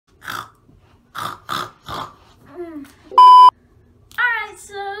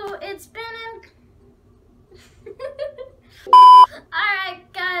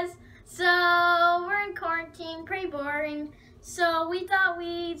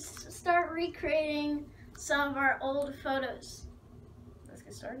start recreating some of our old photos. Let's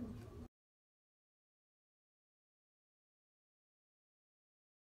get started.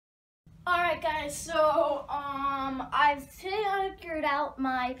 Alright guys, so I've figured out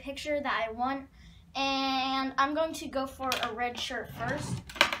my picture that I want, and I'm going to go for a red shirt first.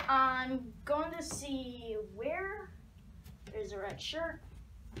 I'm going to see where there's a red shirt.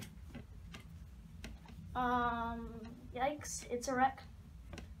 Yikes, it's a wreck.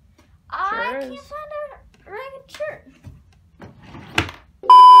 I can't find a red shirt.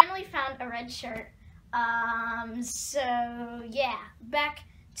 Finally found a red shirt. So yeah, back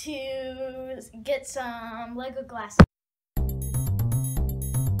to get some Lego glasses.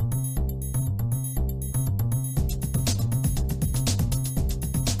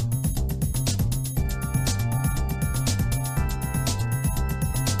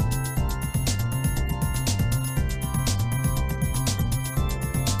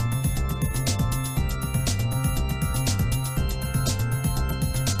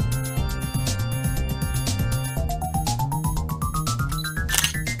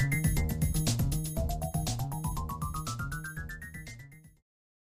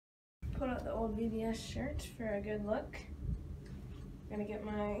 Put out the old VBS shirt for a good look. Gonna get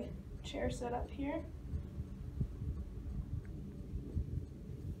my chair set up here.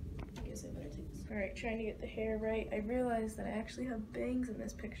 I guess I better take this. Alright, trying to get the hair right. I realized that I actually have bangs in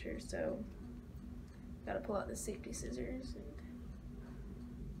this picture, so gotta pull out the safety scissors and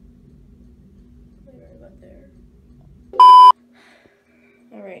lay right about there.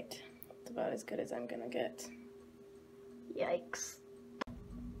 Alright, that's about as good as I'm gonna get. Yikes.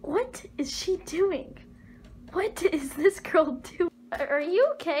 What is she doing? What is this girl doing? Are you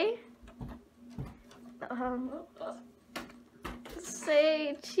okay?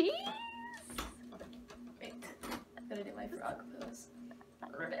 Say cheese? Wait, I gotta do my frog pose.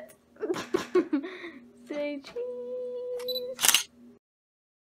 Ribbit. Say cheese.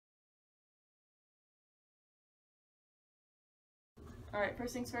 Alright,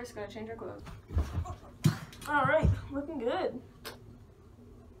 first things first, gotta change our clothes. Alright, looking good.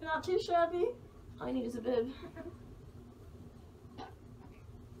 Not too shabby. All I need is a bib.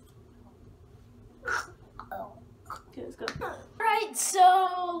 Okay, let's go. Alright,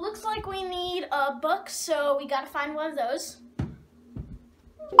 so looks like we need a book, so we gotta find one of those.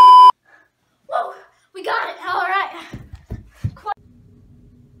 Whoa, we got it, alright.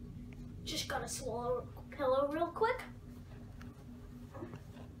 Just gotta swallow a pillow real quick.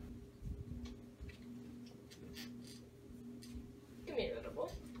 Give me a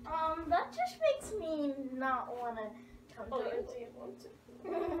edible. That just makes me not wanna come to it. Do you want to?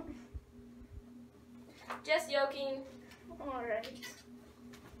 Just joking. Alright.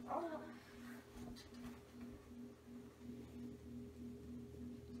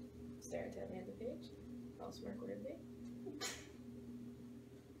 Staring at me at the page. I'll smirk weirdly.